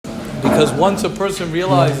Because once a person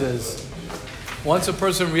realizes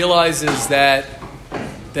that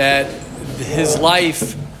his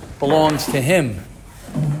life belongs to him,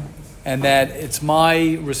 and that it's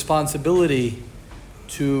my responsibility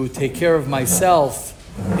to take care of myself.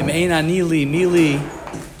 Im ein ani li mili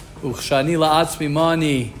uchshani la'atzmi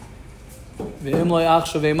mani ve'im lo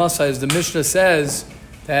yachshav emasai, as the Mishnah says,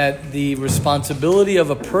 that the responsibility of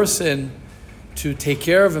a person to take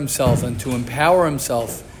care of himself and to empower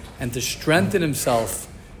himself and to strengthen himself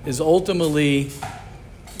is ultimately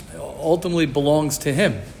belongs to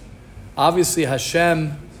him. Obviously,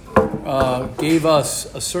 Hashem gave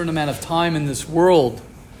us a certain amount of time in this world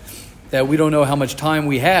that we don't know how much time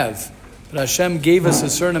we have. But Hashem gave us a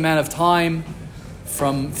certain amount of time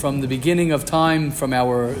from the beginning of time, from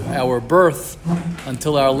our birth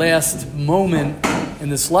until our last moment in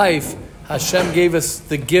this life. Hashem gave us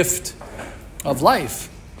the gift of life.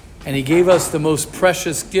 And He gave us the most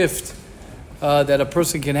precious gift that a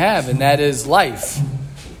person can have, and that is life.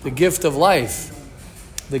 The gift of life.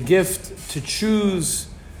 The gift to choose,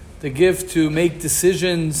 the gift to make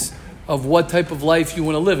decisions of what type of life you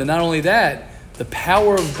want to live. And not only that, the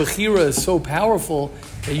power of Bechira is so powerful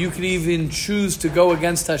that you can even choose to go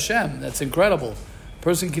against Hashem. That's incredible. A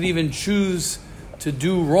person can even choose to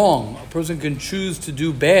do wrong. A person can choose to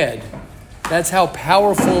do bad. That's how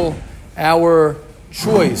powerful our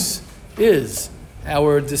choice is.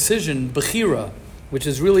 Our decision, Bechira, which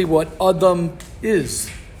is really what Adam is.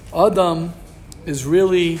 Adam is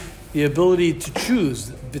really the ability to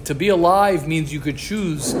choose. To be alive means you could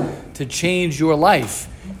choose to change your life.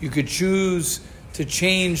 You could choose to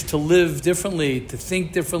change, to live differently, to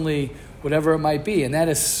think differently, whatever it might be. And that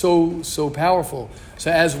is so, so powerful.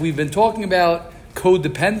 So as we've been talking about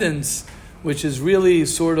codependence, which is really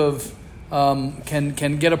sort of,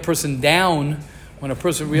 can get a person down when a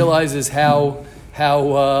person realizes how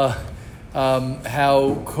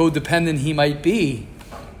codependent he might be,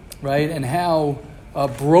 right? And how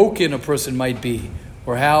broken a person might be,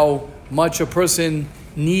 or how much a person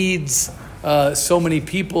needs so many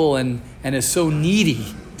people and is so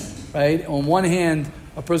needy, right? On one hand,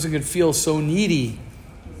 a person could feel so needy,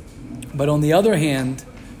 but on the other hand,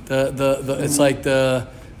 it's like the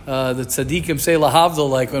tzaddikim say lahavdil,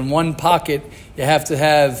 like in one pocket you have to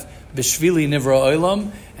have b'shvili nivra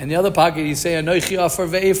olam, and the other pocket you say anochi afar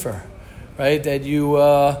ve'efer, right? That you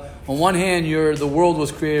on one hand the world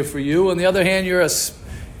was created for you, on the other hand you're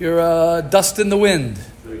a dust in the wind.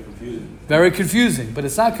 Very confusing, but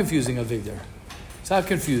it's not confusing, Avigdor. It's not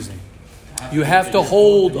confusing. You have to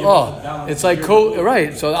hold. It's like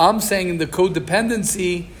right. So I'm saying the codependence,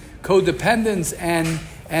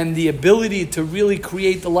 and the ability to really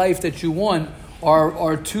create the life that you want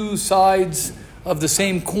are two sides of the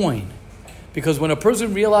same coin. Because when a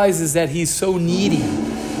person realizes that he's so needy,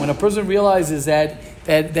 when a person realizes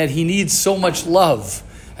that he needs so much love,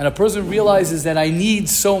 and a person realizes that I need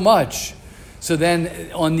so much, so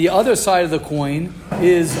then on the other side of the coin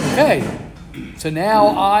is, okay, so now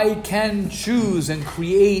I can choose and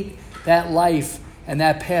create that life and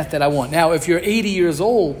that path that I want. Now, if you're 80 years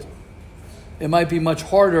old, it might be much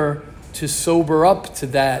harder to sober up to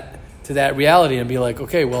that reality and be like,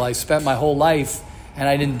 okay, well, I spent my whole life and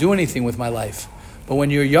I didn't do anything with my life. But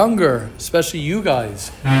when you're younger, especially you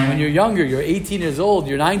guys, when you're younger, you're 18 years old,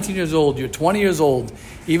 you're 19 years old, you're 20 years old,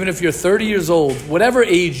 even if you're 30 years old, whatever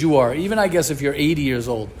age you are, even I guess if you're 80 years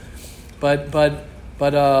old. But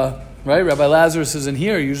right, Rabbi Lazarus isn't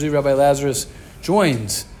here. Usually Rabbi Lazarus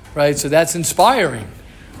joins, right? So that's inspiring.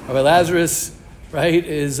 Rabbi Lazarus, right,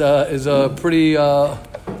 is a pretty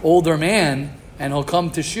older man, and he'll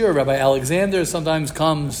come to Shir. Rabbi Alexander sometimes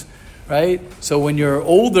comes, right? So when you're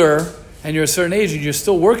older and you're a certain age and you're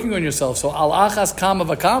still working on yourself, so al achas kama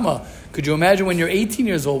v'kama. Could you imagine when you're 18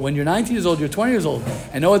 years old, when you're 19 years old, you're 20 years old?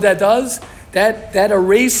 And know what that does? That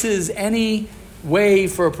erases any way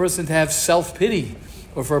for a person to have self-pity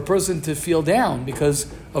or for a person to feel down, because,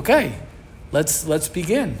 okay, let's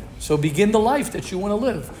begin. So begin the life that you want to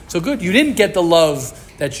live. So good, you didn't get the love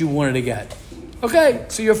that you wanted to get. Okay,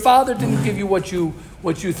 so your father didn't give you what you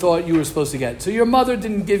thought you were supposed to get. So your mother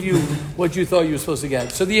didn't give you what you thought you were supposed to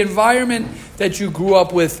get. So the environment that you grew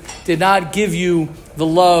up with did not give you the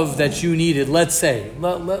love that you needed, let's say.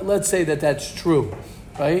 Let's say that that's true,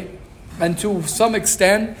 right? And to some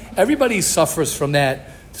extent, everybody suffers from that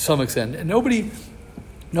to some extent. And nobody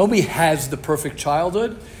has the perfect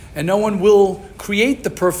childhood, and no one will create the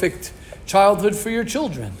perfect childhood for your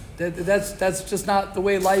children. That's just not the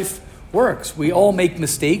way life works. We all make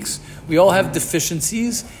mistakes. We all have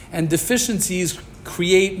deficiencies, and deficiencies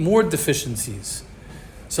create more deficiencies.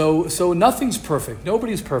 So nothing's perfect.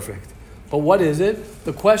 Nobody's perfect. But what is it?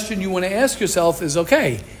 The question you want to ask yourself is,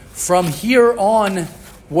 okay, from here on,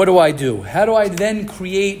 what do I do? How do I then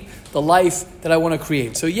create the life that I want to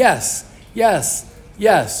create? So yes,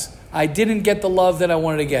 I didn't get the love that I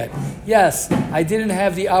wanted to get. Yes, I didn't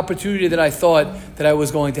have the opportunity that I thought that I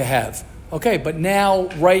was going to have. Okay, but now,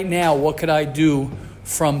 right now, what could I do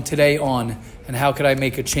from today on? And how could I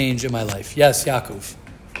make a change in my life? Yes, Yaakov.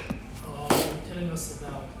 Telling us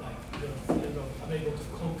about the feeling of I'm able to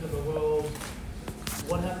conquer the world.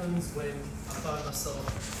 What happens when I find myself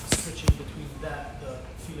switching between that, the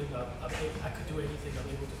feeling of I could do anything, I'm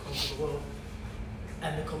able to conquer the world,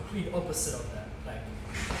 and the complete opposite of that, like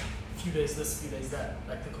a few days this, few days that,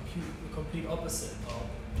 like the complete opposite of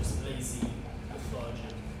just lazy,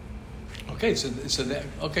 lethargic. Okay, so that,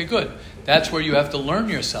 okay, good. That's where you have to learn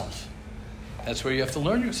yourself. That's where you have to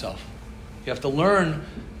learn yourself. You have to learn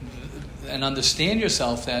and understand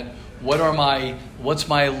yourself that why am I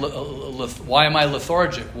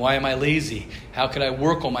lethargic? Why am I lazy? How can I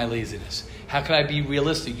work on my laziness? How can I be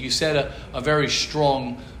realistic? You said a very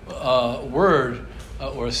strong word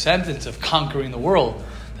or a sentence of conquering the world.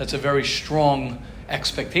 That's a very strong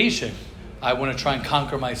expectation. I want to try and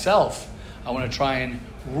conquer myself. I want to try and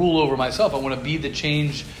rule over myself. I want to be the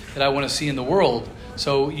change that I want to see in the world.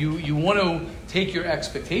 So you want to take your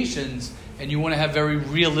expectations and you want to have very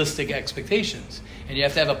realistic expectations. And you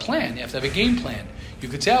have to have a plan. You have to have a game plan. You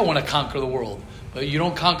could say, I want to conquer the world. But you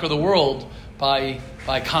don't conquer the world by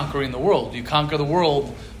conquering the world. You conquer the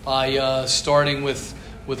world by starting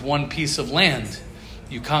with one piece of land.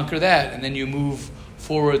 You conquer that and then you move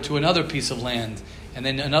forward to another piece of land and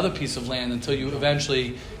then another piece of land until you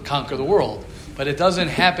eventually conquer the world. But it doesn't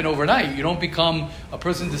happen overnight. You don't become, a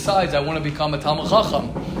person decides, I want to become a Talmid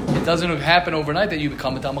Chacham. It doesn't happen overnight that you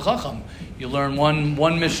become a Talmid Chacham. You learn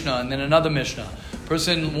one Mishnah and then another Mishnah. A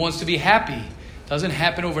person wants to be happy. It doesn't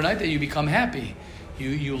happen overnight that you become happy.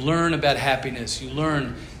 You learn about happiness. You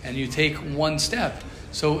learn and you take one step.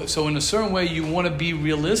 So in a certain way, you want to be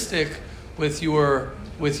realistic with your,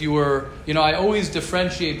 I always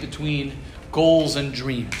differentiate between goals and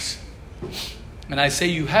dreams. And I say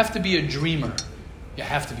you have to be a dreamer. You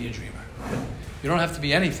have to be a dreamer. You don't have to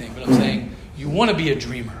be anything, but I'm saying you want to be a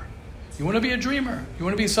dreamer. You want to be a dreamer. You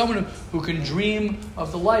want to be someone who can dream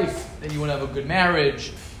of the life. That you want to have a good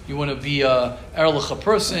marriage. You want to be a erlicha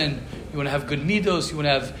person. You want to have good midos. You want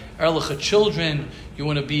to have erlicha children. You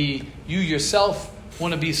want to be, you yourself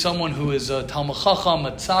want to be someone who is a Talmid Chacham,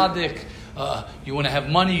 a tzaddik. You want to have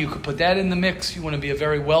money, you could put that in the mix. You want to be a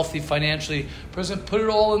very wealthy financially person, put it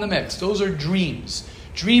all in the mix. Those are dreams.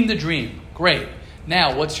 Dream the dream. Great.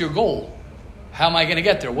 Now, what's your goal? How am I going to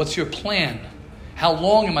get there? What's your plan? How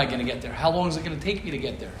long am I going to get there? How long is it going to take me to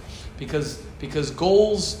get there? Because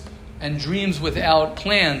goals and dreams without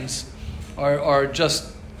plans are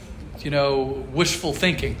just, wishful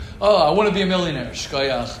thinking. Oh, I want to be a millionaire.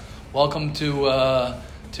 Shkoyach. Welcome to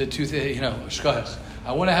Shkoyach.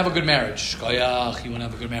 I want to have a good marriage. Shkoyach, you want to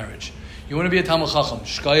have a good marriage. You want to be a Talmid Chacham.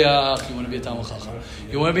 Shkoyach, you want to be a Talmid Chacham.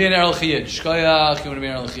 You want to be an erlich yid. Shkoyach, you want to be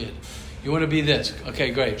an erlich yid. You want to be this.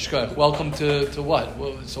 Okay, great. Shkoyach. Welcome to what?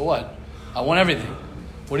 So what? I want everything.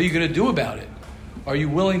 What are you going to do about it? Are you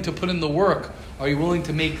willing to put in the work? Are you willing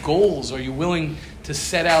to make goals? Are you willing to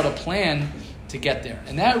set out a plan to get there?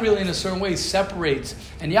 And that really, in a certain way, separates.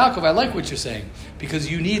 And Yaakov, I like what you're saying, because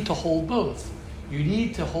you need to hold both. You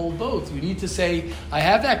need to hold both. You need to say, I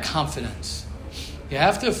have that confidence. You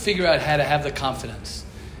have to figure out how to have the confidence.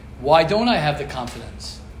 Why don't I have the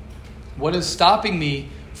confidence? What is stopping me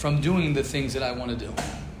from doing the things that I want to do?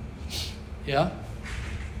 Yeah?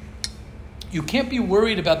 You can't be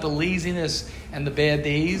worried about the laziness and the bad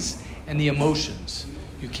days and the emotions.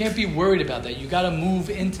 You can't be worried about that. You got to move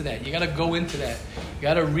into that. You got to go into that. You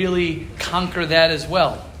got to really conquer that as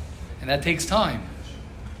well. And that takes time.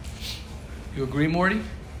 You agree, Morty? Yeah,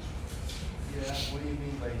 what do you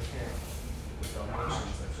mean by you can't? With emotions, I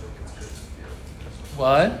feel like it's good to feel.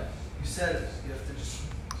 What? You said it. You have to just...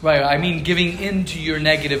 Right, I mean giving into your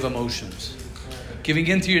negative emotions. Giving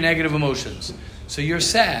into your negative emotions. So you're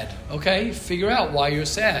sad, okay? Figure out why you're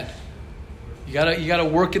sad. You gotta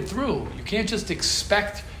work it through. You can't just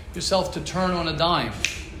expect yourself to turn on a dime.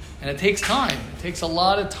 And it takes time. It takes a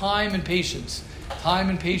lot of time and patience. Time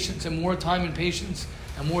and patience and more time and patience.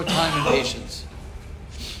 And more time and patience.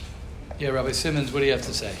 Yeah, Rabbi Simmons, what do you have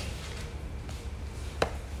to say?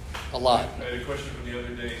 A lot. I had a question from the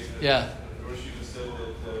other day. Yeah. Rosh Yeshiva said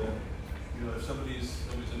that if somebody's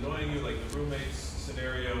annoying you, like the roommates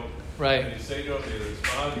scenario, right? And you say to them,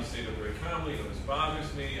 you say to them very calmly, this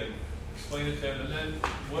bothers me, and explain it to him. And then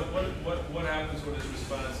what happens when his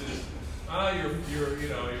response is, you're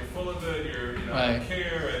full of it, I don't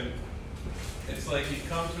care, and it's like you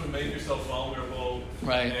come to make yourself vulnerable,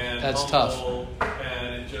 Right, and that's humble,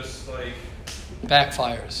 and it just like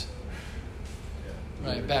backfires.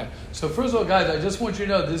 Right, back. So first of all, guys, I just want you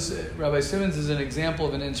to know this. Rabbi Simmons is an example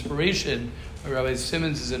of an inspiration. Rabbi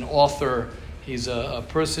Simmons is an author. He's a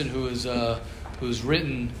person who's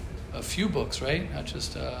written a few books, right? Not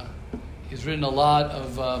just. He's written a lot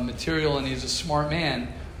of material, and he's a smart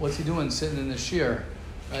man. What's he doing, sitting in the shiur,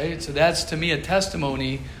 right? So that's to me a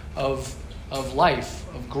testimony of life,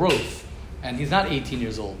 of growth. And he's not 18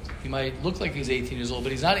 years old. He might look like he's 18 years old,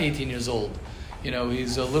 but he's not 18 years old.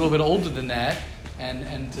 He's a little bit older than that.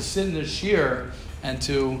 And to sit in the shiur and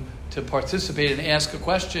to participate and ask a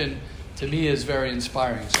question, to me, is very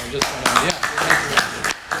inspiring. So I just want to,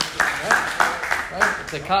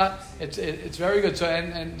 right? It's very good. So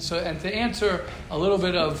and to answer a little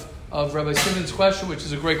bit of Rabbi Simmons' question, which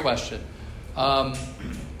is a great question,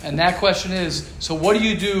 and that question is: so what do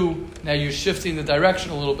you do now? You're shifting the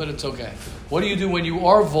direction a little bit. It's okay. What do you do when you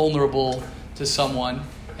are vulnerable to someone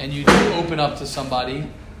and you do open up to somebody?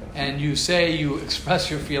 And you express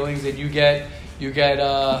your feelings, and you get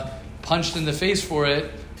punched in the face for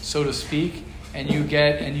it, so to speak, and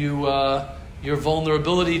your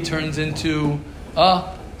vulnerability turns into,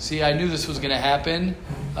 see, I knew this was going to happen,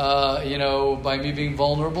 by me being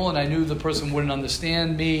vulnerable, and I knew the person wouldn't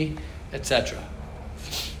understand me, etc.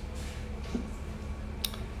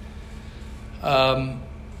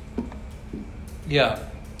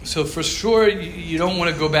 So for sure, you don't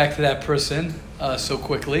want to go back to that person so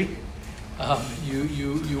quickly.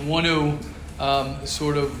 You want to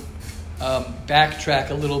sort of backtrack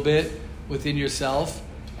a little bit within yourself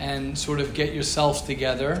and sort of get yourselves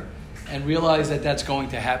together and realize that that's going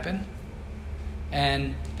to happen.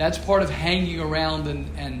 And that's part of hanging around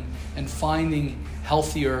and finding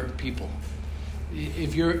healthier people.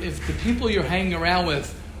 If the people you're hanging around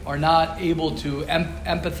with are not able to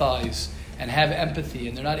empathize and have empathy,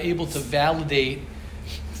 and they're not able to validate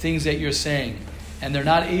things that you're saying, and they're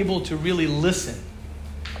not able to really listen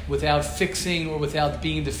without fixing or without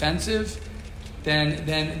being defensive,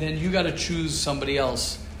 then you got to choose somebody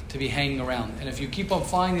else to be hanging around. And if you keep on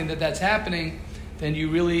finding that that's happening, then you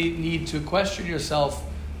really need to question yourself,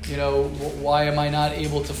 why am I not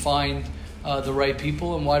able to find the right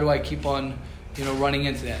people, and why do I keep on running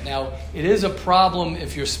into that? Now, it is a problem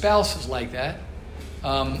if your spouse is like that,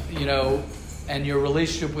 and your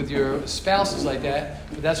relationship with your spouse is like that.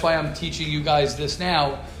 But that's why I'm teaching you guys this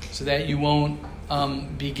now, so that you won't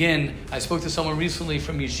begin. I spoke to someone recently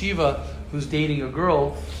from yeshiva who's dating a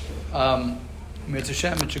girl. Mitzvah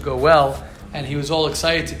Shem, it should go well. And he was all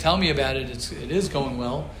excited to tell me about it. It is going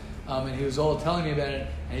well. And he was all telling me about it.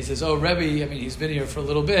 And he says, Rabbi, he's been here for a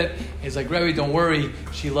little bit. He's like, Rabbi, don't worry.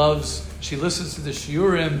 She listens to the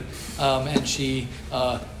shiurim, and she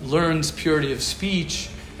learns purity of speech,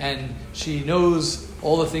 and she knows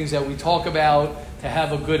all the things that we talk about to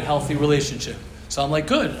have a good, healthy relationship. So I'm like,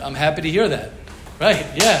 good. I'm happy to hear that. Right?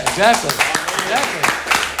 Yeah, exactly.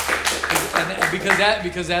 And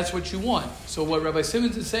because that's what you want. So what Rabbi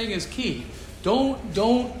Simmons is saying is key. Don't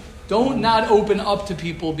not open up to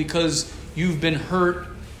people because you've been hurt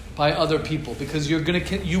by other people, because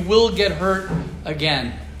you will get hurt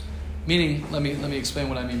again. Meaning, let me explain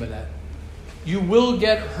what I mean by that. You will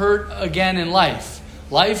get hurt again in life.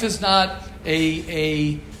 Life is not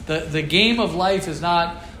the game of life is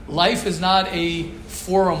not a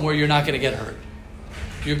forum where you're not going to get hurt.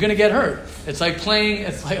 You're going to get hurt. It's like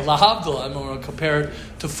lahavdil. I'm going to compare it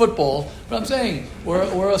to football, but I'm saying,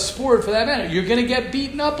 or a sport for that matter. You're going to get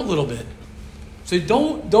beaten up a little bit. So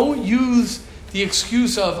don't use the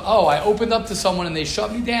excuse of, I opened up to someone and they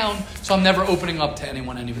shut me down, so I'm never opening up to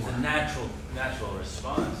anyone anymore. It's a natural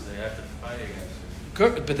response. They have to fight against it.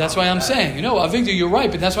 Good, but that's why I'm saying. Avigdor, you're right,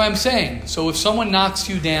 but that's why I'm saying. So if someone knocks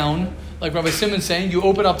you down, like Rabbi Simmons saying, you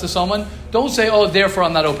open up to someone, don't say, therefore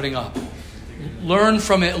I'm not opening up. Learn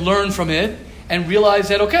from it, and realize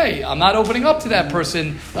that, okay, I'm not opening up to that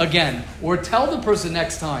person again. Or tell the person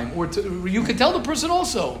next time. Or you could tell the person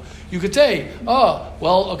also. You could say,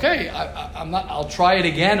 okay, I'll try it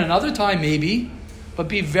again another time maybe, but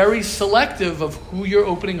be very selective of who you're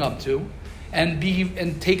opening up to, and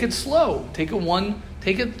take it slow. Take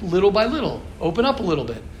it little by little. Open up a little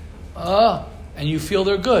bit. And you feel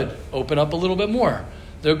they're good. Open up a little bit more.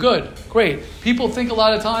 They're good. Great. People think a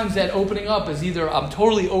lot of times that opening up is either I'm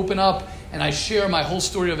totally open up and I share my whole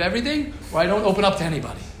story of everything, or I don't open up to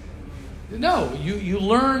anybody. No, you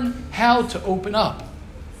learn how to open up.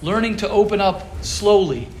 Learning to open up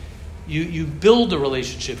slowly. You build a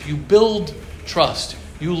relationship. You build trust.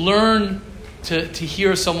 You learn to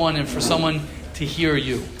hear someone and for someone to hear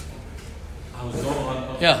you. I was going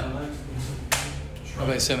on. Yeah.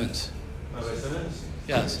 Rabbi Simmons. Rabbi Simmons?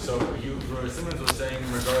 Yes. So Rabbi Simmons was saying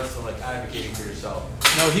in regards to like advocating for yourself.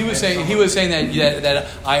 No, he was saying that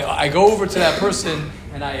I go over to that person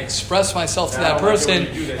and I express myself to that person,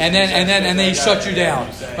 and then they shut you down.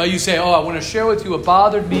 But you say, "Oh, I want to share with you. It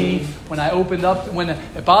bothered me when I opened up.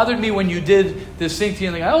 It bothered me when you did this thing to you."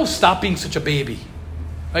 And like, "Oh, stop being such a baby."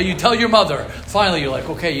 Right? You tell your mother. Finally, you're like,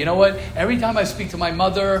 "Okay, you know what? Every time I speak to my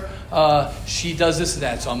mother, she does this and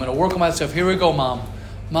that. So I'm going to work on myself. Here we go, Mom.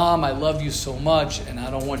 Mom, I love you so much, and I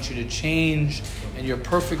don't want you to change, and you're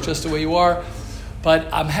perfect just the way you are. But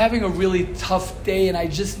I'm having a really tough day, and I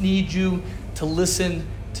just need you to listen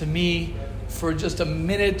to me for just a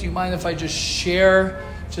minute. Do you mind if I just share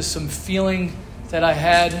just some feeling that I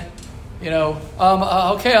had?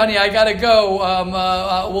 Okay, honey, I gotta go.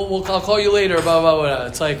 I'll call you later. Blah blah blah.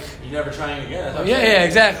 It's like you're never trying again. Yeah,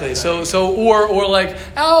 exactly. So or like,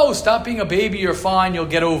 oh, stop being a baby. You're fine. You'll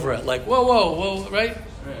get over it. Like, whoa, right?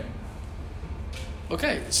 Right.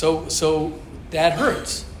 Okay, so that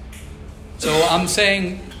hurts. So I'm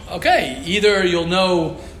saying, okay, either you'll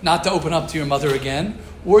know not to open up to your mother again,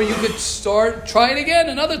 or you could try it again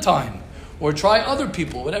another time. Or try other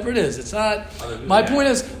people, whatever it is. It's not. My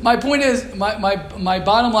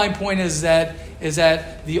bottom line point is that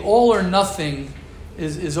the all or nothing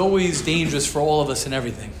is always dangerous for all of us in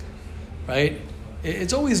everything, right?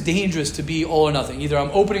 It's always dangerous to be all or nothing. Either I'm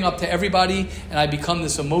opening up to everybody and I become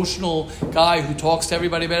this emotional guy who talks to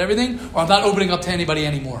everybody about everything, or I'm not opening up to anybody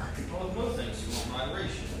anymore. Well, with most things, you want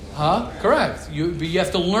moderation. Correct. You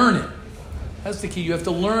have to learn it. That's the key. You have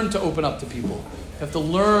to learn to open up to people. You have to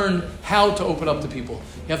learn how to open up to people.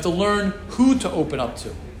 You have to learn who to open up to.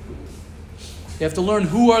 You have to learn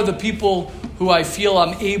who are the people who I feel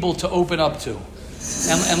I'm able to open up to.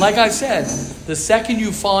 And like I said, the second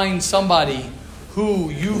you find somebody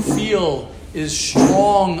who you feel is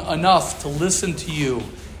strong enough to listen to you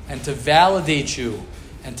and to validate you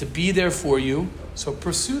and to be there for you, so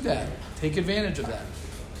pursue that. Take advantage of that.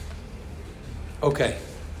 Okay.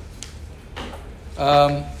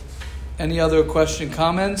 Any other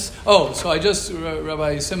comments? Oh, so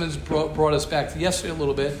Rabbi Simmons brought us back to yesterday a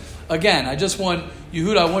little bit. Again, I just want,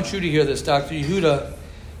 Yehuda, I want you to hear this. Dr. Yehuda,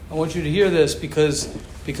 I want you to hear this because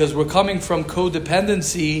we're coming from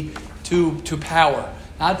codependency to power.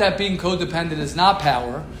 Not that being codependent is not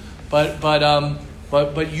power,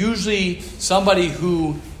 but usually somebody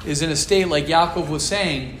who is in a state like Yaakov was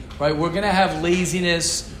saying, right? We're going to have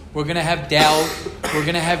laziness, we're going to have doubt, we're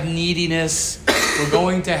going to have neediness. We're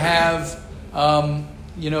going to have,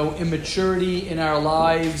 immaturity in our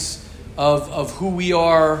lives of who we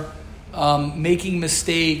are, making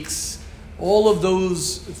mistakes, all of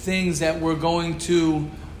those things that we're going to,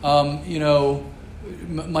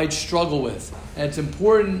 might struggle with. And it's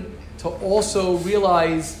important to also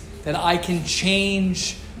realize that I can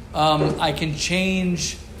change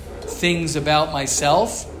things about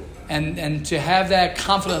myself, and to have that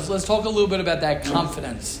confidence. Let's talk a little bit about that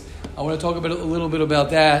confidence. I want to talk a little bit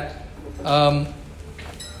about that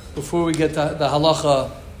before we get to the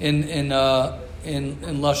halacha in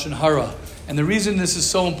lashon hara. And the reason this is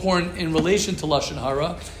so important in relation to lashon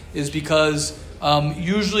hara is because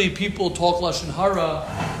usually people talk lashon hara.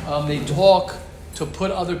 They talk to put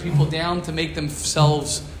other people down, to make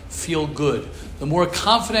themselves feel good. The more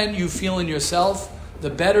confident you feel in yourself, the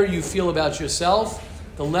better you feel about yourself,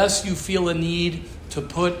 the less you feel a need to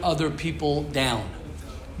put other people down.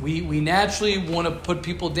 We naturally want to put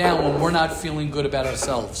people down when we're not feeling good about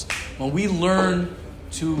ourselves. When we learn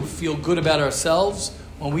to feel good about ourselves,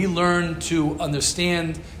 when we learn to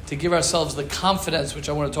understand, to give ourselves the confidence, which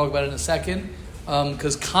I want to talk about in a second,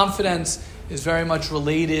 because confidence is very much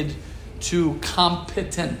related to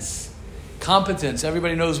competence. Competence,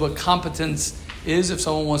 everybody knows what competence is. If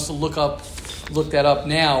someone wants to look that up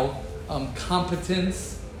now,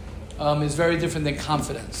 competence is very different than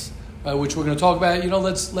confidence. Which we're going to talk about.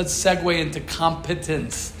 Let's segue into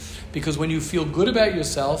competence, because when you feel good about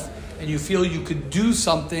yourself and you feel you could do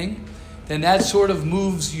something, then that sort of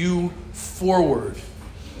moves you forward.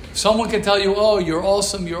 Someone can tell you, "Oh, you're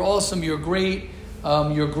awesome, you're great,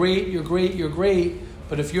 you're great,"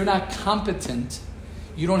 but if you're not competent,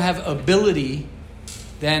 you don't have ability,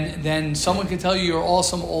 then someone can tell you you're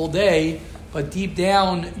awesome all day, but deep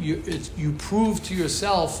down you prove to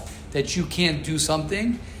yourself that you can't do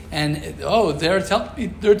something. And they're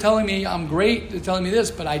telling me I'm great. They're telling me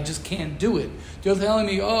this, but I just can't do it. They're telling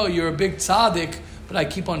me, "Oh, you're a big tzaddik," but I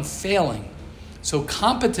keep on failing. So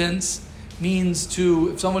competence means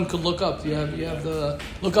if someone could look up,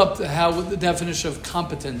 look up how the definition of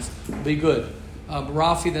competence would be good.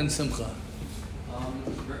 Rafi, then Simcha.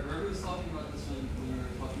 Rabbi was talking about this when we were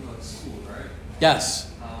talking about school, right?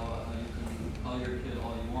 Yes. How you can call your kid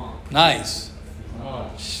all you want. Nice.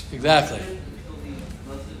 Exactly.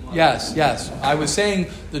 Yes. I was saying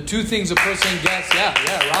the two things a person gets. Yeah,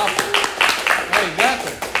 Rafi. Right,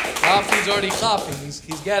 exactly. Rafi's already copying.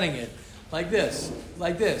 He's getting it. Like this.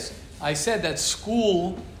 I said that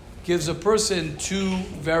school gives a person two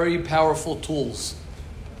very powerful tools.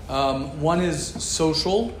 One is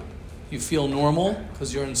social. You feel normal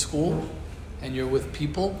because you're in school and you're with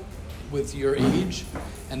people with your age.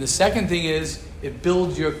 And the second thing is it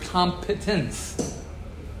builds your competence,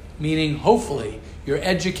 meaning hopefully your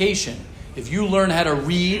education. If you learn how to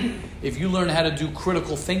read, if you learn how to do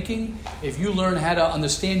critical thinking, if you learn how to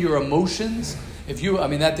understand your emotions,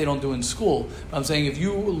 that they don't do in school, but I'm saying if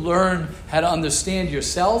you learn how to understand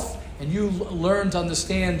yourself and you learn to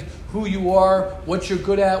understand who you are, what you're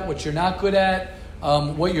good at, what you're not good at,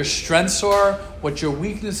 what your strengths are, what your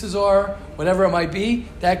weaknesses are, whatever it might be,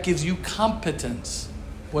 that gives you competence.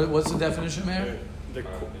 What's the definition, Mayor?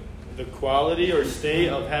 The quality or state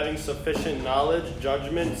of having sufficient knowledge,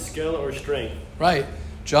 judgment, skill, or strength. Right.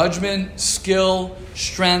 Judgment, skill,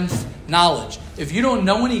 strength, knowledge. If you don't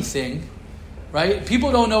know anything, right?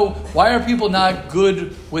 People don't know. Why are people not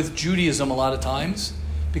good with Judaism a lot of times?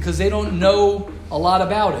 Because they don't know a lot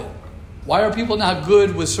about it. Why are people not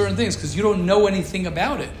good with certain things? Because you don't know anything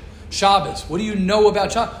about it. Shabbos. What do you know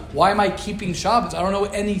about Shabbos? Why am I keeping Shabbos? I don't know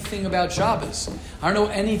anything about Shabbos. I don't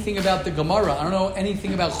know anything about the Gemara. I don't know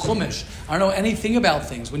anything about Chumash. I don't know anything about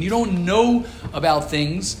things. When you don't know about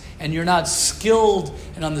things and you're not skilled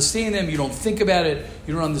in understanding them, you don't think about it,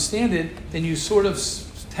 you don't understand it, then you sort of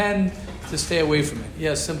tend to stay away from it.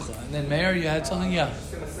 Yeah, Simcha. And then Mayor, you had something? Yeah. I was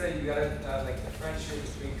just going to say, you got to like differentiate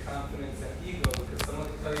between confidence and ego, because someone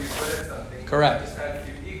can tell you you're good at something. Correct. You just have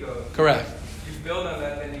your ego. Correct. You build on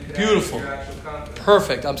that, then you can Beautiful. have your actual confidence.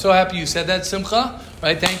 Perfect. I'm so happy you said that, Simcha.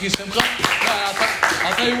 Right? Thank you, Simcha.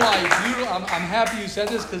 I'll tell you why. I'm happy you said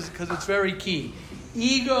this because it's very key.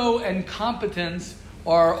 Ego and competence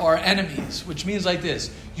are enemies, which means like this.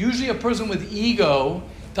 Usually a person with ego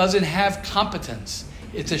doesn't have competence.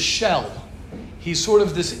 It's a shell. He's sort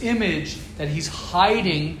of this image that he's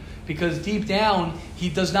hiding because deep down he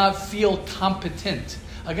does not feel competent.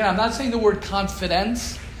 Again, I'm not saying the word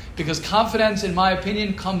confidence, because confidence, in my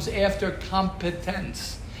opinion, comes after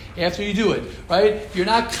competence. After you do it, right? You're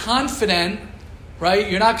not confident, right?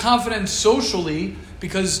 You're not confident socially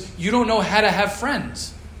because you don't know how to have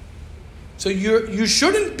friends. So you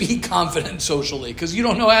shouldn't be confident socially because you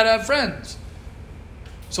don't know how to have friends.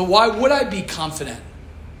 So why would I be confident?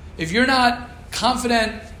 If you're not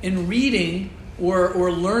confident in reading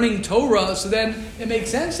or learning Torah, so then it makes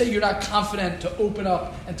sense that you're not confident to open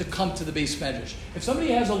up and to come to the Beis Medrash. If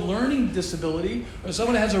somebody has a learning disability or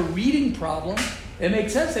someone has a reading problem, it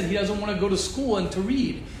makes sense that he doesn't want to go to school and to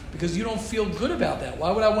read because you don't feel good about that.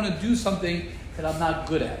 Why would I want to do something that I'm not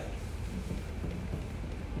good at?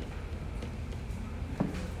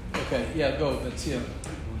 Okay, yeah, go, Betsy.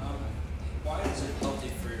 Why is it healthy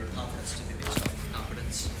for your confidence to be based off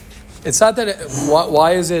confidence? It's not that.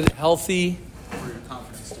 Why is it healthy? For your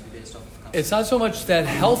confidence to be based off of confidence. It's not so much that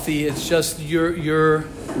healthy. It's just you're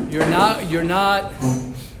not.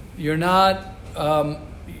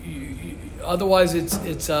 Otherwise,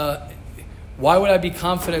 it's. Why would I be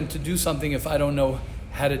confident to do something if I don't know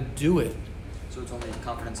how to do it? So it's only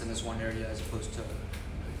confidence in this one area as opposed to.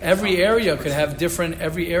 Every area could have different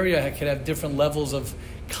levels of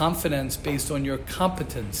confidence based on your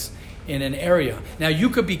competence in an area. Now, you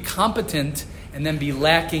could be competent and then be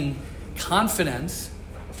lacking confidence,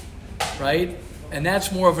 right? And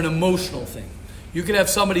that's more of an emotional thing. You could have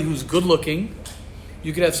somebody who's good looking.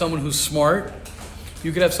 You could have someone who's smart.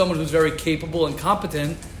 You could have someone who's very capable and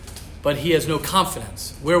competent, but he has no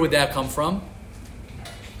confidence. Where would that come from?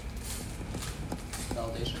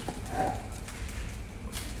 Validation.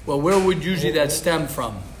 Well, where would usually that stem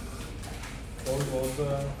from?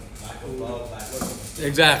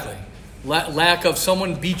 Exactly. Lack of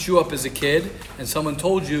someone beat you up as a kid, and someone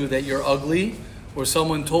told you that you're ugly, or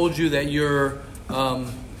someone told you that you're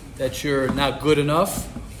not good enough,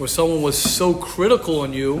 or someone was so critical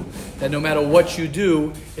on you that no matter what you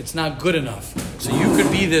do, it's not good enough. So you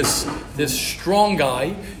could be this strong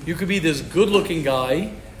guy, you could be this good-looking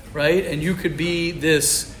guy, right? And you could be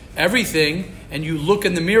this everything, and you look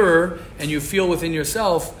in the mirror and you feel within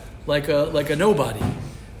yourself like a nobody.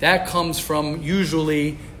 That comes from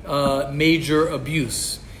usually major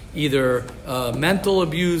abuse, either mental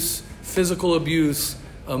abuse, physical abuse,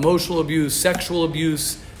 emotional abuse, sexual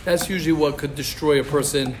abuse. That's usually what could destroy a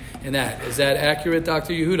person in that. Is that accurate,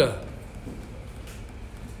 Dr. Yehuda?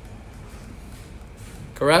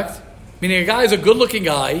 Correct? Meaning a guy is a good-looking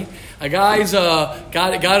guy. A guy's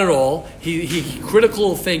got it all. He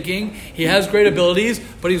critical thinking. He has great abilities,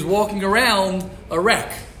 but he's walking around a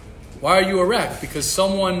wreck. Why are you a wreck? Because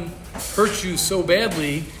someone hurt you so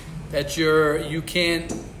badly that you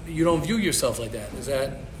don't view yourself like that. Is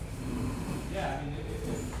that? Yeah, I mean,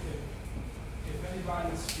 if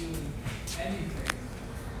anybody's feeling anything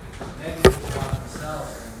negative about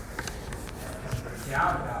themselves and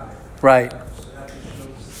down about it, Right. so that just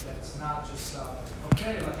shows that it's not just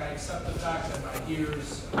okay. Like I accept the fact that my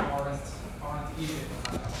ears aren't even.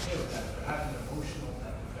 I'm okay with that. But having an emotional,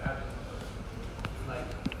 an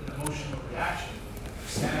emotional reaction, you're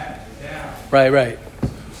sad, you're down. Right.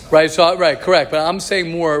 Correct. But I'm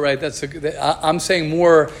saying more, right? I'm saying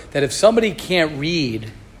more that if somebody can't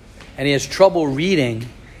read and he has trouble reading,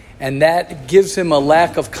 and that gives him a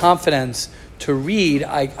lack of confidence to read,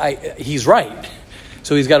 he's right.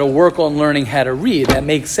 So he's got to work on learning how to read. That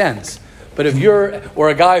makes sense. But if or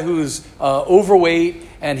a guy who's overweight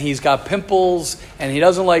and he's got pimples and he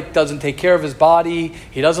doesn't take care of his body,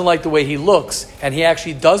 he doesn't like the way he looks, and he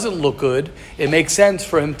actually doesn't look good, it makes sense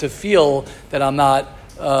for him to feel that I'm not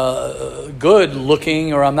good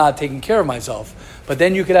looking or I'm not taking care of myself. But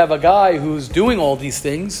then you could have a guy who's doing all these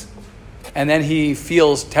things and then he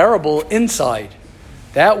feels terrible inside.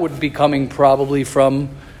 That would be coming probably from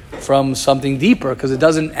something deeper, because it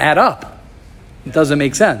doesn't add up. It doesn't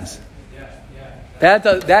make sense.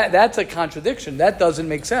 That's a contradiction. That doesn't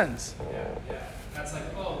make sense. Yeah. That's like,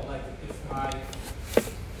 if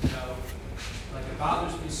it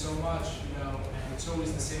bothers me so much, and it's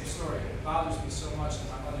always the same story. It bothers me so much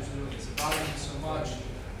that my mother's doing this. It bothers me so much,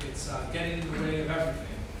 it's getting in the way of everything.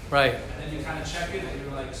 Right. And then you kind of check it, and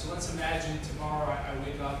you're like, so let's imagine tomorrow I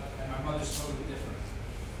wake up and my mother's totally different.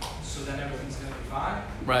 So then everything's going to be fine.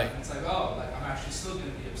 Right. And it's like, I'm actually still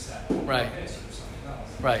going to be upset. Right. Okay, so there's something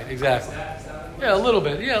else. Right, exactly. Is that Yeah, a little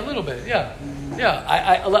bit. Yeah.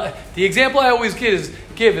 The example I always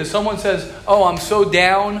give is someone says, "Oh, I'm so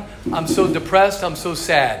down, I'm so depressed, I'm so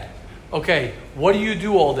sad." Okay, what do you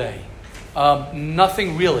do all day?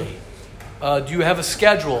 Nothing really. Do you have a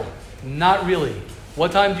schedule? Not really.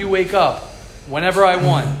 What time do you wake up? Whenever I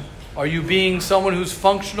want. Are you being someone who's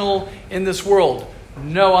functional in this world?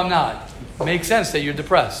 No, I'm not. Makes sense that you're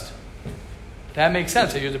depressed. That makes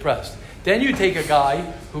sense that you're depressed. Then you take a guy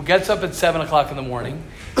who gets up at 7 o'clock in the morning.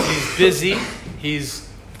 He's busy. He's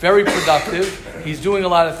very productive. He's doing a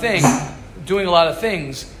lot of things,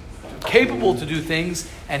 capable to do things,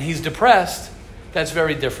 and he's depressed. That's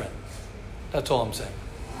very different. That's all I'm saying.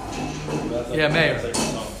 Mayor.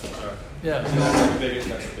 Yeah. That's a big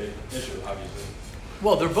issue, obviously.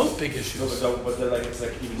 Well, they're both big issues. But it's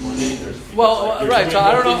even more dangerous. Well, right. So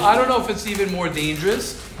I don't know if it's even more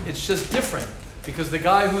dangerous. It's just different. Because the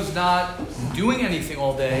guy who's not doing anything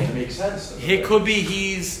all day, it makes sense. It could be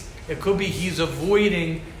he's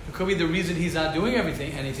avoiding. It could be the reason he's not doing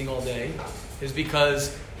anything all day is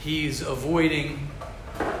because he's avoiding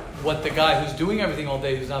what the guy who's doing everything all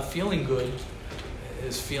day, who's not feeling good,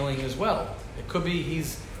 is feeling as well. It could be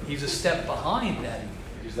he's a step behind that.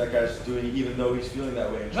 Because that guy's doing it even though he's feeling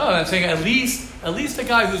that way. No, I'm saying at least a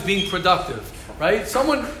guy who's being productive. Right?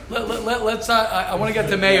 Someone. Let's. I want to get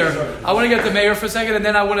the mayor. I want to get the mayor for a second, and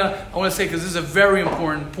then I want to say, because this is a very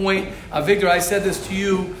important point. Victor, I said this to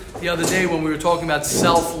you the other day when we were talking about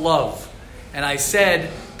self-love, and I said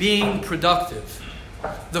being productive.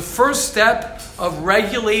 The first step of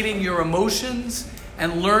regulating your emotions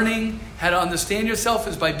and learning how to understand yourself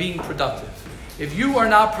is by being productive. If you are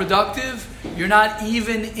not productive, you're not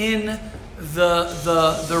even in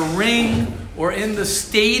the ring or in the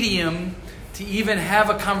stadium to even have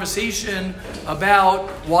a conversation about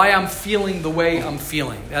why I'm feeling the way I'm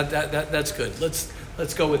feeling. That's good.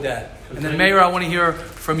 Let's go with that. And then, Mayor, I want to hear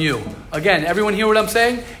from you. Again, everyone hear what I'm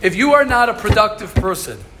saying? If you are not a productive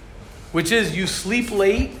person, which is you sleep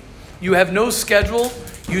late, you have no schedule,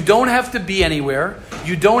 you don't have to be anywhere,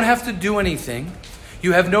 you don't have to do anything,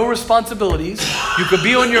 you have no responsibilities, you could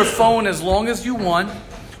be on your phone as long as you want,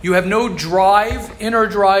 you have no inner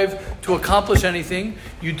drive to accomplish anything.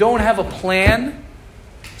 You don't have a plan.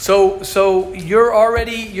 So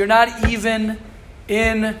you're not even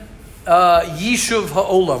in Yishuv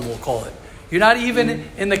Ha'olam, we'll call it. You're not even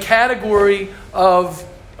in the category of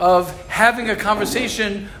having a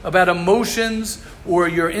conversation about emotions or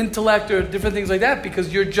your intellect or different things like that,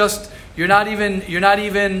 because you're not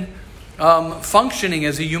even functioning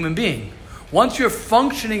as a human being. Once you're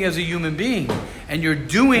functioning as a human being and you're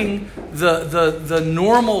doing the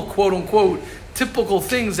normal, quote unquote, typical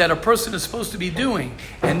things that a person is supposed to be doing,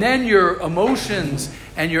 and then your emotions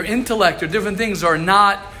and your intellect or different things are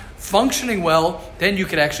not functioning well, then you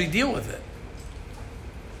can actually deal with it.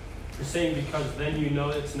 You're saying because then you know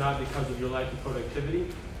it's not because of your lack of productivity?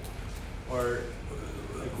 Or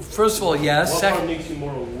First of all, yes. What part makes you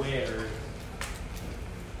more aware?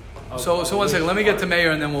 So one second. Let me get to Mayor,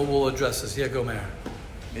 and then we'll address this. Yeah, go, Mayor.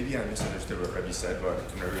 Maybe I misunderstood what Rabbi said, but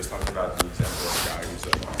he was talking about the example of a guy who's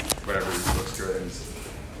whatever, he looks good and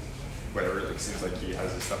whatever, seems like he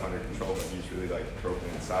has his stuff under control, but he's really broken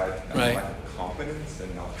inside. That's right. Lack of confidence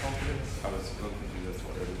and not confidence. I was really confused as to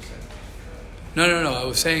what Rabbi was saying. No. I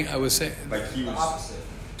was saying. He was opposite.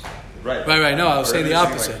 Right. No, I was saying the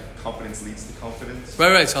opposite. Confidence leads to confidence.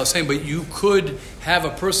 Right. So I was saying, but you could have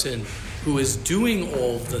a person who is doing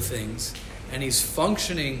all the things and he's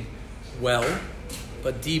functioning well,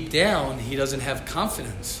 but deep down he doesn't have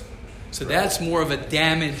confidence. So that's more of a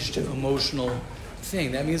damaged emotional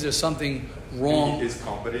thing. That means there's something wrong. He is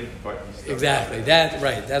competent, but he's exactly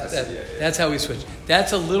that's how we switch.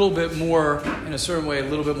 That's a little bit more, in a certain way, a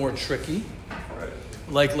little bit more tricky.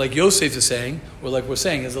 Like Yosef is saying, or like we're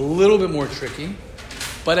saying, is a little bit more tricky,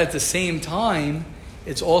 but at the same time,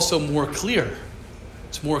 it's also more clear.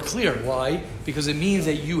 It's more clear. Why? Because it means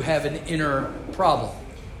that you have an inner problem.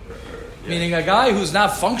 Yeah. Meaning a guy who's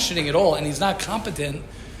not functioning at all and he's not competent,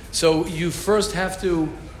 so you first have to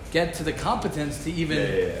get to the competence to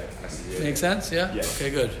even... Make sense? Yeah? Okay,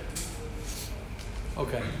 good.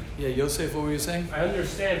 Okay. Yeah, Yosef, what were you saying? I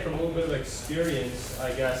understand from a little bit of experience,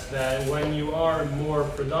 I guess, that when you are more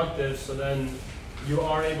productive, so then you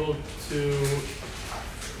are able to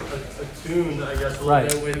attune, I guess, a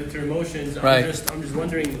little bit with your emotions. Right. I'm just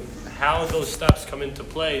wondering how those steps come into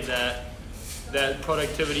play, that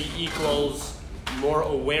productivity equals more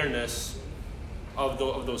awareness of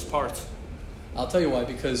those parts. I'll tell you why.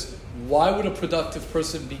 Because why would a productive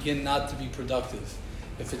person begin not to be productive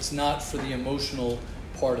if it's not for the emotional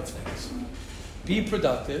part of things? Be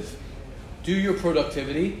productive, do your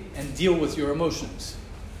productivity, and deal with your emotions.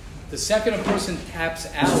 The second a person taps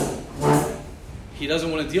out, he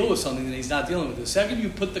doesn't want to deal with something that he's not dealing with. The second you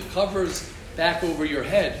put the covers back over your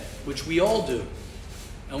head, which we all do,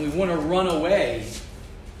 and we want to run away,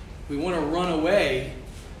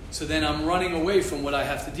 so then I'm running away from what I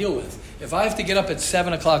have to deal with. If I have to get up at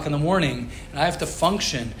 7 o'clock in the morning, and I have to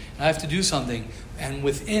function, and I have to do something, and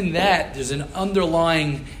within that there's an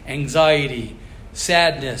underlying anxiety,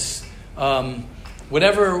 sadness,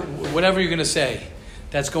 whatever you're going to say,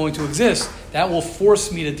 that's going to exist, that will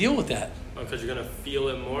force me to deal with that. Because you're going to feel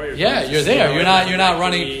it more. You're there. You're not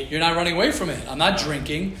running away from it. I'm not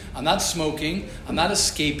drinking. I'm not smoking. I'm not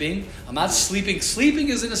escaping. I'm not sleeping. Sleeping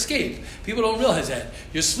is an escape. People don't realize that.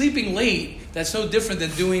 You're sleeping late. That's no different than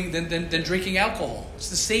drinking alcohol. It's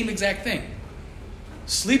the same exact thing.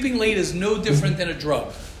 Sleeping late is no different than a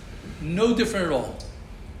drug. No different at all.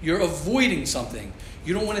 You're avoiding something.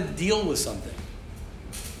 You don't want to deal with something.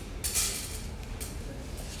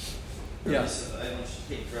 Yes. I want you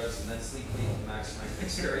to take drugs and then sleep late to maximize the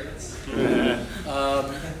experience.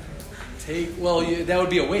 That would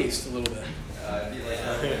be a waste a little bit. It'd be like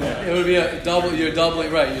It would be a double. You're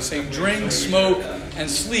doubling right. You're saying drink, smoke, and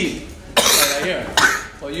sleep. Right here.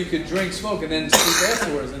 Well, you could drink, smoke, and then sleep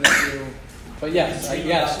afterwards, and then you. But yes,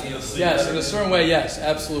 in a certain way, yes,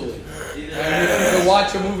 absolutely. And if you could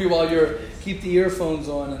watch a movie while keep the earphones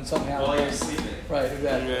on, and somehow while you're sleeping. Right,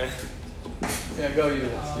 exactly. Yeah, go you.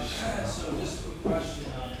 So just a quick question.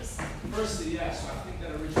 Firstly, yes, I think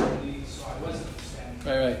that originally, so I wasn't understanding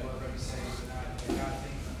what Rabbi was saying, and I got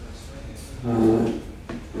thinking for explaining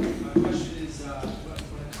it. My question is,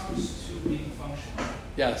 when it comes to being functional.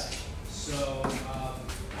 Yes. So I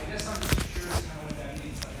guess I'm just curious kind of what that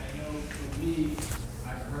means. Like I know for me,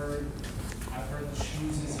 I've heard the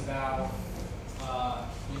schmoozes about,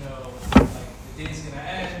 like the day's gonna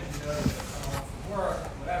end, you're gonna come home from work,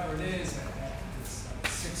 whatever it is, and it's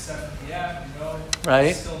 6, 7 p.m.,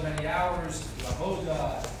 right. Still many hours, avoda,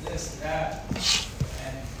 this, that,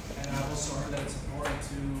 and I've also heard that it's important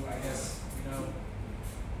to, I guess,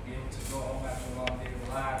 be able to go home after a long day,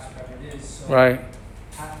 relax, whatever it is. So right.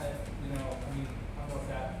 I don't know if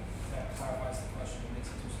that clarifies the question or makes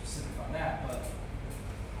it too specific on that, but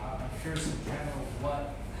I'm curious in general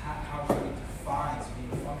how Rabbi defines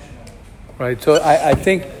being functional. Right. So I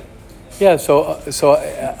think, yeah. So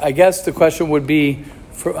I guess the question would be,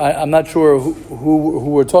 I'm not sure who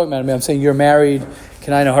we're talking about. I mean, I'm saying you're married,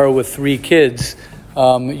 Kenai Nahara, with 3 kids.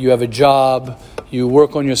 You have a job. You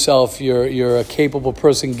work on yourself. You're a capable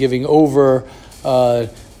person, giving over,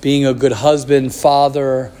 being a good husband,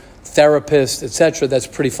 father, therapist, etc. That's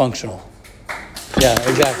pretty functional. Yeah,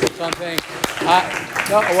 exactly. So I'm saying,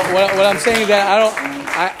 what I'm saying is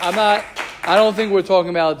that I don't think we're talking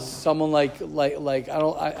about someone like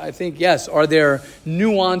I think yes. Are there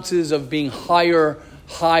nuances of being higher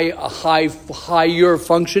higher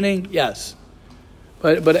functioning, yes.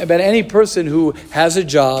 But any person who has a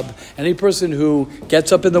job, any person who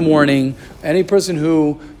gets up in the morning, any person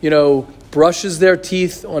who, brushes their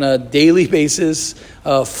teeth on a daily basis,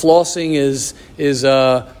 flossing is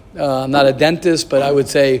I'm not a dentist, but I would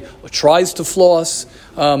say tries to floss,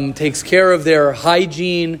 takes care of their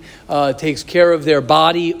hygiene, takes care of their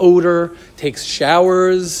body odor, takes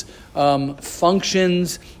showers,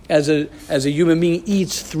 functions as a human being,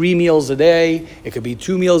 eats 3 meals a day. It could be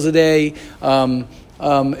 2 meals a day.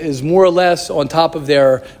 Is more or less on top of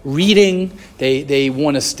their reading. They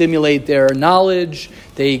want to stimulate their knowledge.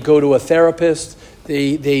 They go to a therapist.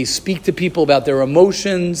 They speak to people about their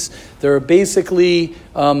emotions. They're basically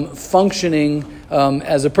functioning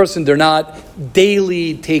as a person. They're not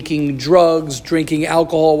daily taking drugs, drinking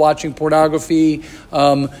alcohol, watching pornography,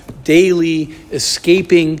 daily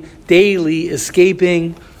escaping.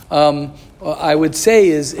 I would say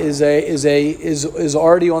is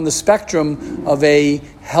already on the spectrum of a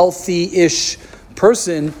healthy-ish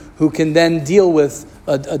person who can then deal with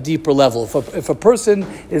a deeper level. If a person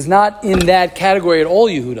is not in that category at all,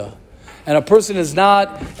 Yehuda, and a person is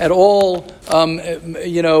not at all,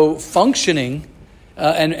 functioning,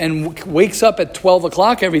 and wakes up at 12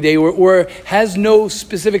 o'clock every day, or has no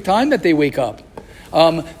specific time that they wake up.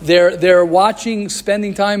 They're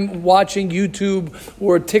spending time watching YouTube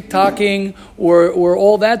or TikToking or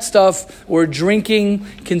all that stuff, or drinking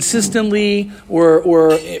consistently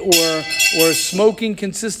or smoking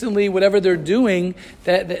consistently, whatever they're doing.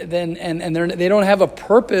 They don't have a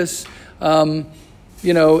purpose.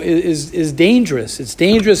 Is dangerous. It's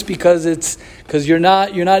dangerous because you're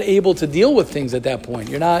not able to deal with things at that point.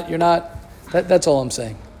 You're not. That's all I'm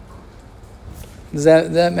saying. Does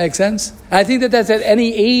that make sense? I think that's at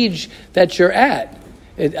any age that you're at.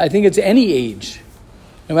 I think it's any age,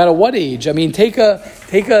 no matter what age. I mean, take a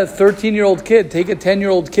 13-year-old kid, take a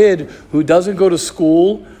 10-year-old kid who doesn't go to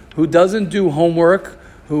school, who doesn't do homework,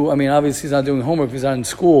 obviously he's not doing homework, he's not in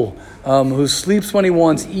school, who sleeps when he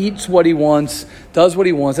wants, eats what he wants, does what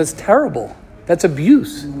he wants. That's terrible. That's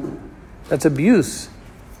abuse.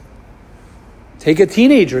 Take a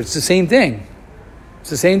teenager. It's the same thing.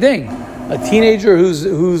 A teenager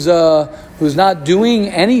who's not doing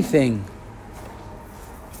anything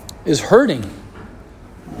is hurting,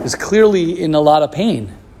 is clearly in a lot of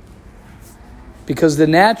pain. Because the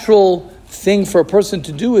natural thing for a person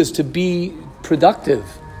to do is to be productive.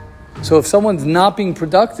 So if someone's not being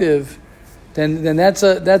productive, then that's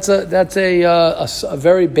a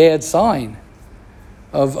very bad sign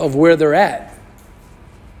of where they're at.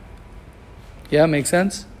 Yeah, makes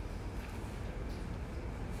sense?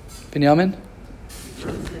 Binyamin?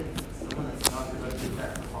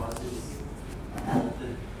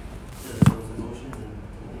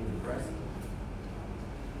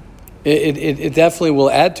 It definitely will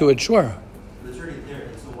add to it, sure. It's already there,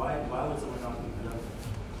 so why would someone not be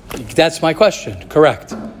productive? That's my question.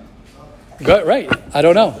 Correct. Good, right. I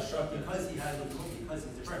don't know. Because he's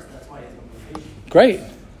depressed, that's why he has no motivation. Great. So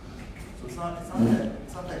it's not that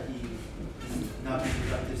he's not being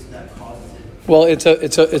productive, so that causes it. Well, it's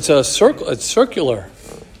a circle. It's circular.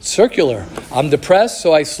 I'm depressed,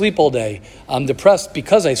 so I sleep all day. I'm depressed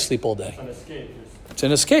because I sleep all day. It's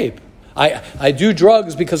an escape. I do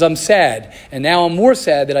drugs because I'm sad, and now I'm more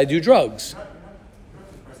sad that I do drugs. You're not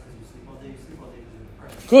depressed because you sleep all day. You sleep all day because you're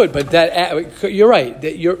depressed. Good, but you're right.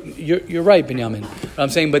 You're right, Binyamin. I'm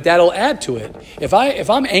saying, but that'll add to it. If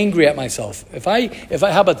I'm angry at myself, if I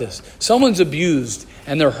how about this? Someone's abused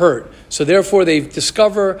and they're hurt, so therefore they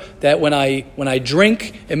discover that when I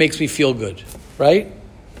drink, it makes me feel good, right?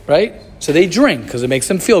 So they drink because it makes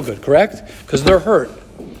them feel good, correct? Because they're hurt.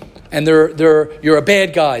 And you're a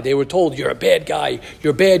bad guy. They were told, you're a bad guy.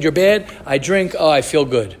 You're bad. I drink. Oh, I feel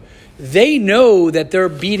good. They know that they're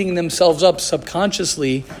beating themselves up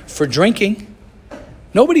subconsciously for drinking.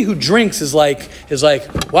 Nobody who drinks is like,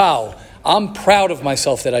 wow, I'm proud of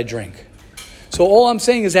myself that I drink. So all I'm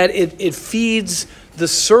saying is that it feeds the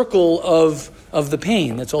circle of the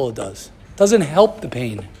pain. That's all it does. It doesn't help the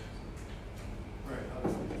pain.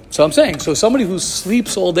 So I'm saying, so somebody who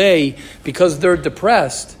sleeps all day because they're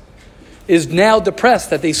depressed is now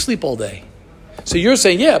depressed that they sleep all day. So you're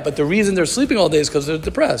saying, yeah, but the reason they're sleeping all day is because they're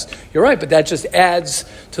depressed. You're right, but that just adds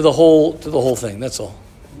to the whole thing. That's all.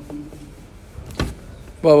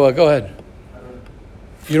 Well, go ahead.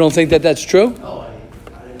 You don't think that that's true? No, I don't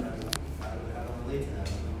relate to that.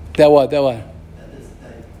 That what? That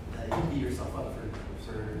you beat yourself up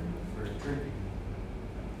for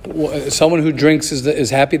drinking. Someone who drinks is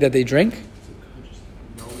happy that they drink?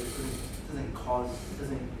 No, it doesn't cause.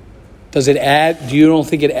 Does it add? Do you don't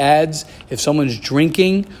think it adds if someone's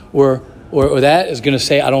drinking or that is going to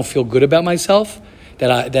say, I don't feel good about myself,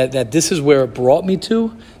 that this is where it brought me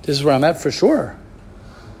to, this is where I'm at for sure,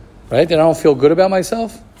 right? That I don't feel good about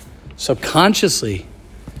myself? Subconsciously,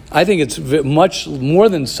 I think it's much more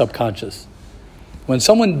than subconscious. When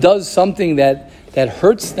someone does something that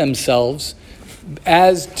hurts themselves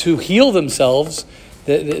as to heal themselves,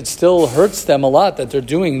 it still hurts them a lot that they're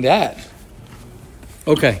doing that.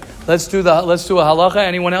 Okay, let's do a halacha.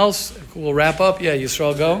 Anyone else? We'll wrap up. Yeah,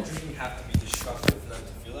 Yisrael, go. Drinking have to be destructive for them to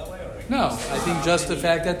feel that way? Or No, I think just the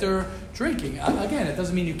fact that they're drinking. Again, it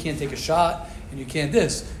doesn't mean you can't take a shot and you can't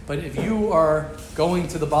this. But if you are going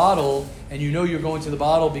to the bottle and you know you're going to the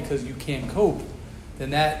bottle because you can't cope, then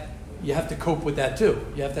that you have to cope with that too.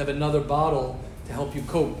 You have to have another bottle to help you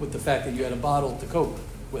cope with the fact that you had a bottle to cope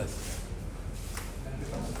with.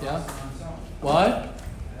 Yeah? What?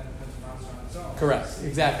 Correct.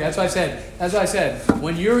 Exactly. That's what I said.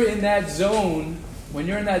 When you're in that zone,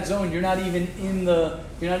 you're not even in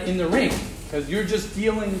the ring. Because you're just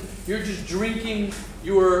drinking, you're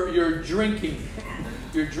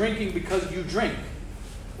drinking because you drink.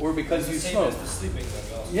 Or because you smoke.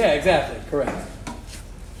 Yeah, exactly. Correct.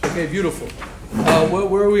 Okay, beautiful.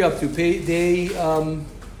 Where are we up to?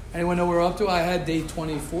 Anyone know where we're up to? I had day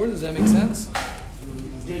 24. Does that make sense?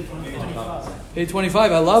 Day 25. Day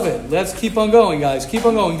 25. I love it. Let's keep on going, guys. Keep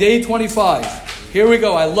on going. Day 25. Here we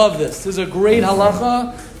go. I love this. This is a great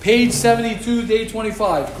halacha. Page 72, day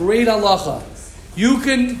 25. Great halacha. You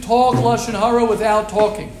can talk Lashon Hara without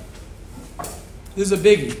talking. This is a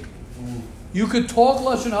biggie. You could talk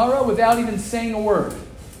Lashon Hara without even saying a word.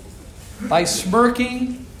 By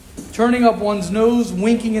smirking, turning up one's nose,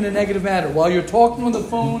 winking in a negative manner. While you're talking on the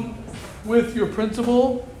phone with your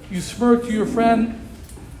principal, you smirk to your friend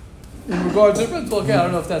in regards to the principal. Okay, I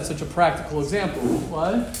don't know if that's such a practical example.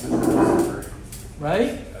 What?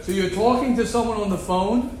 Right? So you're talking to someone on the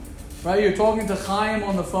phone, right? You're talking to Chaim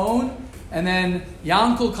on the phone, and then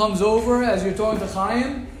Yankel comes over as you're talking to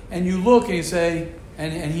Chaim, and you look and you say,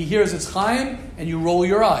 and he hears it's Chaim, and you roll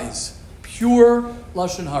your eyes. Pure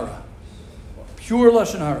Lashon Hara. Pure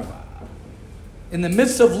Lashon Hara. In the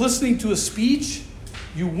midst of listening to a speech,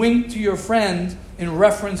 you wink to your friend in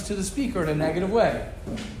reference to the speaker in a negative way.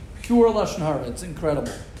 Pure Lashon Hara. It's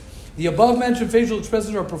incredible. The above-mentioned facial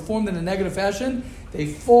expressions are performed in a negative fashion. They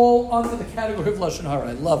fall under the category of Lashon Hara.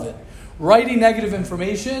 I love it. Writing negative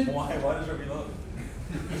information. Why does Rabbi love it?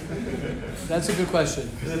 That's a good question.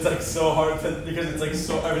 Because it's like so hard because it's like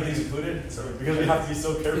so everything's included. So because we have to be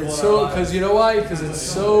so careful. It's so because you know why? Because it's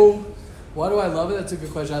so. Why do I love it? That's a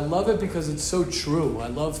good question. I love it because it's so true. I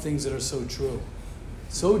love things that are so true.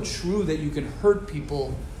 So true that you can hurt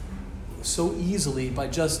people so easily by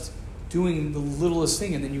just doing the littlest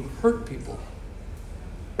thing, and then you hurt people.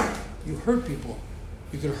 You hurt people.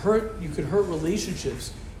 You could hurt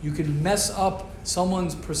relationships. You can mess up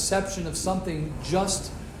someone's perception of something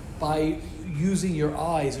just by using your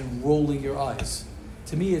eyes and rolling your eyes.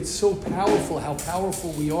 To me, it's so powerful how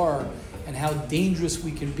powerful we are and how dangerous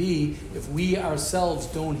we can be if we ourselves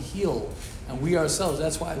don't heal. And we ourselves,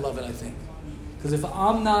 that's why I love it, I think. Because if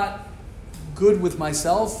I'm not good with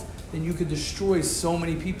myself, then you could destroy so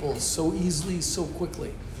many people so easily, so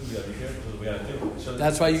quickly.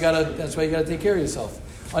 That's why you gotta take care of yourself.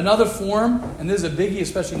 Another form, and this is a biggie,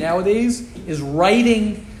 especially nowadays, is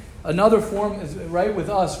writing. Another form is right with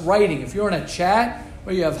us, writing. If you're in a chat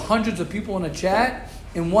where you have hundreds of people in a chat,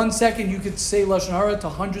 in 1 second you could say Lashon Hara to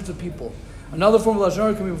hundreds of people. Another form of Lashon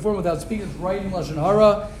Hara can be performed without speaking. It's writing Lashon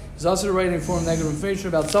Hara. It's also writing in form of negative information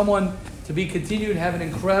about someone. To be continued. Have an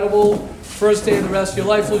incredible first day of the rest of your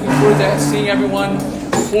life. Looking forward to seeing everyone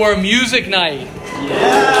for music night.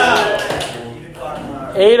 Yeah!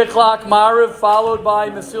 8 o'clock Mariv, followed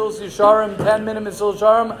by Mesilas Yesharim, 10-minute Mesilas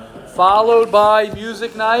Yesharim, followed by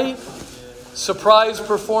music night. Surprise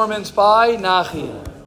performance by Nachi.